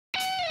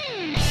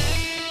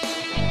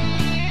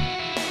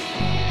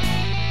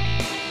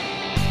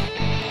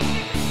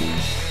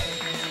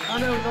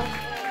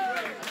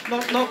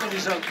not the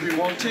result we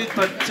wanted,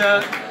 but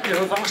you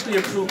know, vastly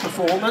improved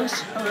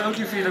performance. How do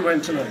you feel it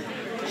went tonight?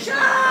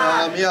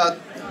 Yeah,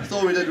 I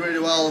thought we did really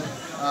well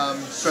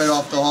straight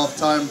after half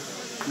time.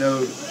 You know,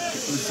 we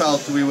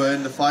felt we were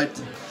in the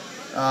fight,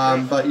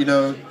 but you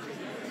know,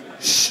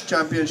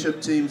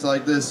 championship teams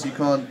like this, you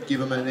can't give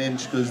them an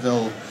inch because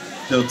they'll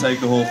take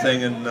the whole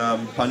thing and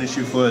punish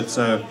you for it.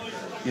 So,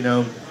 you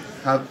know,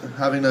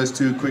 having those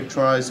 2 quick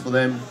tries for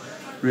them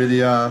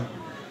really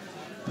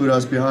put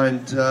us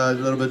behind a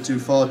little bit too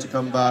far to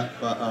come back.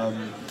 But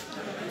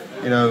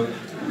you know,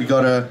 we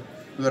gotta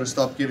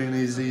stop giving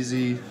these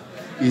easy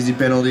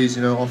penalties.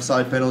 You know,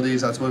 offside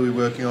penalties. That's what we're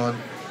working on.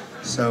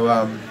 So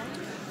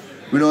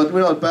we're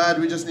not bad.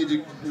 We just need to,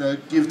 you know,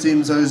 give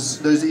teams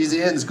those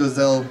easy ends because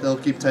they'll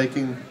keep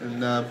taking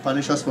and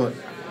punish us for it.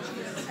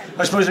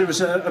 I suppose it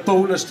was a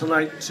bonus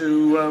tonight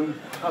to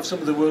have some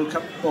of the World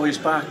Cup boys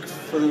back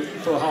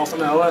for half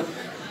an hour.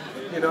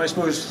 You know, I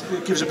suppose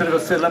it gives a bit of a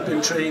fill-up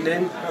in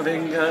training,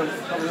 having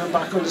them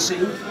back on the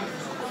scene.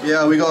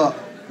 Yeah, we got,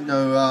 you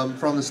know,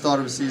 from the start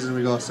of the season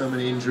we got so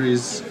many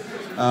injuries.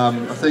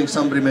 I think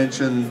somebody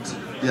mentioned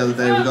the other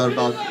day we got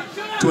about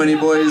 20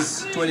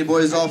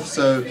 boys off.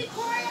 So,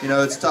 you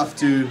know, it's tough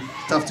to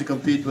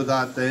compete with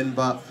that then.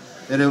 But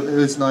it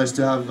was nice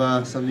to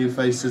have some new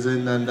faces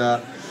in and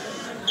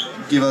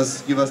give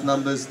us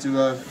numbers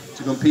to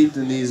compete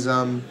in these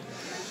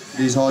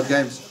hard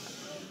games.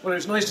 Well, it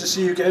was nice to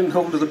see you getting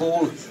hold of the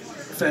ball a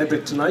fair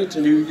bit tonight,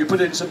 and you put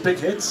in some big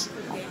hits.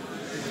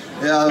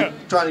 Yeah, I'm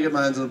trying to get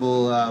my hands on the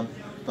ball,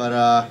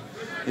 but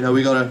you know,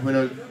 we gotta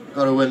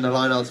win the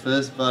lineouts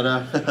first. But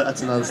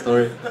that's another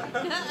story.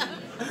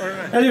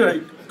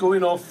 Anyway,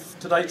 going off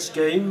tonight's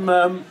game,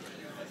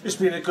 it's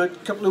been a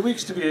good couple of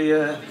weeks to be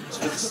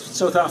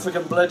South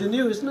African blood in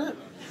you, isn't it?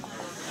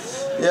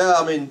 Yeah,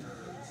 I mean,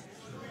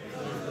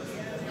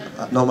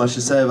 not much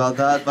to say about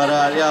that, but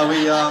yeah,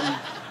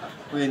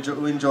 we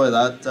enjoy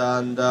that,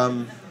 and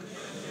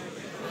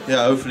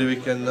yeah, hopefully we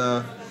can.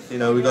 You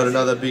know, we got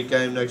another big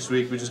game next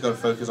week. We just got to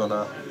focus on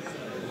that.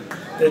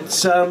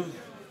 It's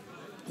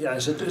yeah,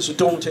 it's a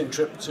daunting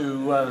trip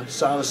to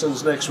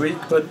Saracens next week,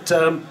 but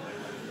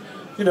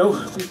you know,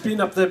 we've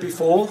been up there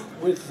before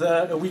with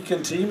a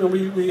weekend team, and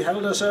we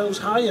held ourselves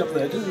high up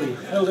there, didn't we?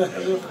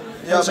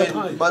 Yeah,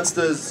 I mean,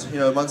 Munster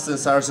and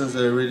Saracens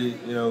are really,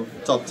 you know,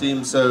 top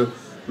teams. So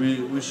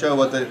we show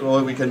what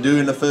we can do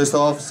in the first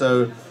half.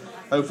 So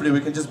hopefully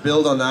we can just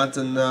build on that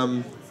and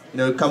you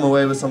know, come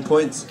away with some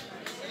points.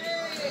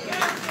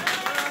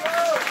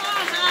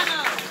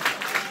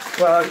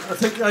 Well, I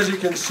think, as you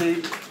can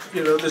see,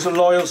 you know, there's a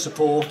loyal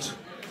support.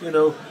 You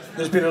know,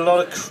 there's been a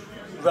lot of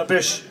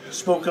rubbish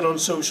spoken on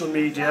social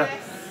media,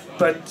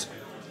 but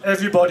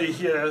everybody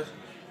here,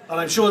 and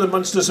I'm sure the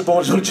Munster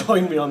supporters will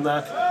join me on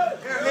that,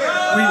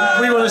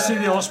 we want to see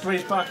the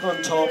Ospreys back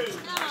on top,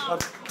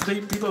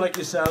 and people like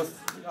yourself,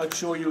 I'm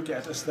sure you'll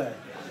get us there.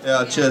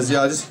 Yeah, cheers.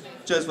 Yeah, just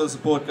cheers for the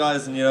support,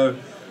 guys, and you know,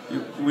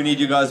 we need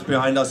you guys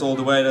behind us all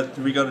the way. That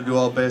we got to do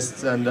our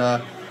best, and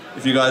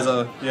if you guys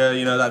are here,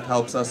 you know, that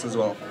helps us as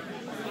well.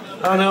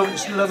 Hanno,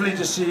 it's lovely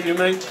to see you,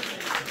 mate.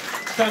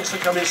 Thanks for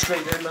coming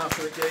straight in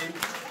after the game,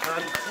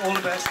 and all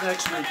the best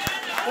next week.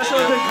 Let's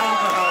have a big hand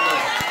for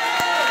Hanno.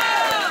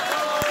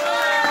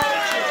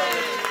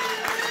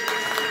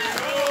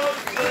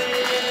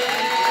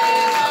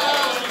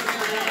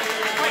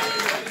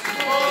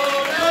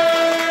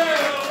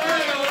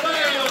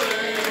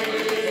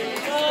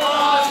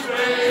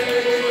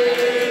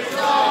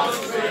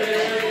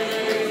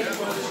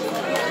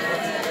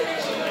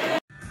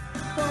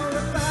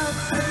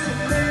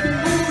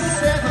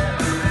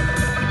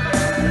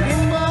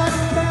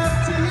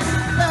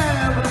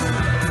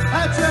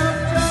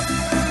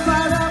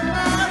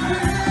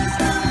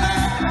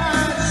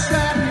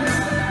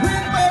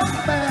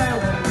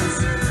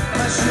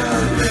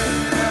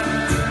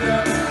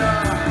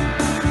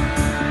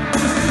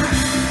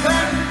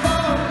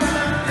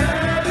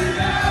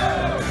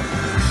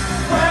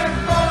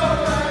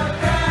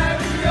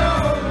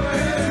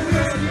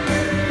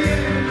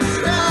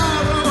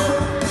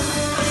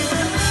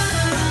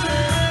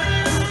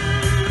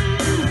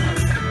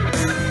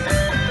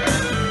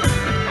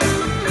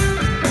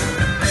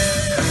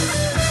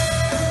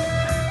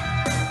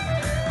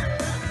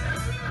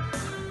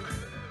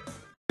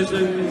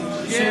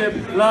 Ship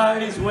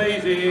lies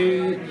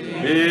waiting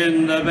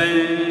in the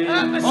bay.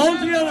 All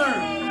together.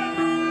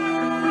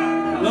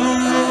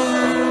 Lord,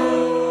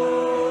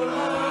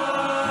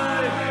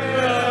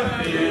 I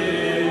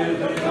feel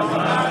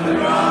the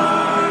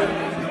ride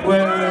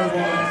where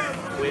once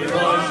we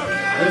watched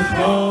the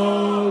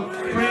smoke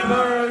free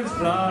birds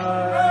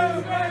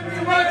fly.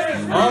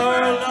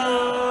 Our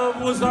love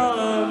was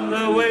on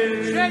the wing.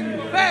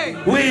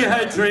 We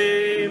had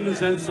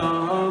dreams and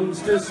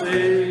songs to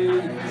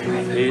sing.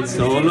 It's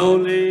so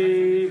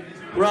lonely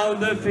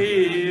round the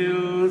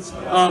fields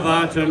of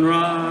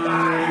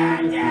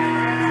Attenride.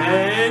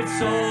 It's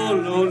so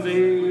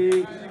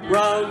lonely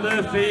round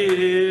the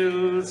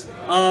fields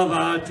of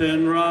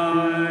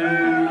Attenride.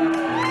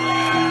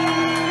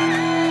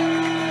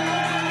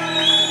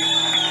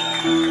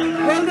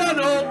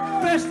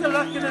 best of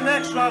luck in the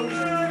next round.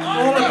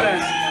 All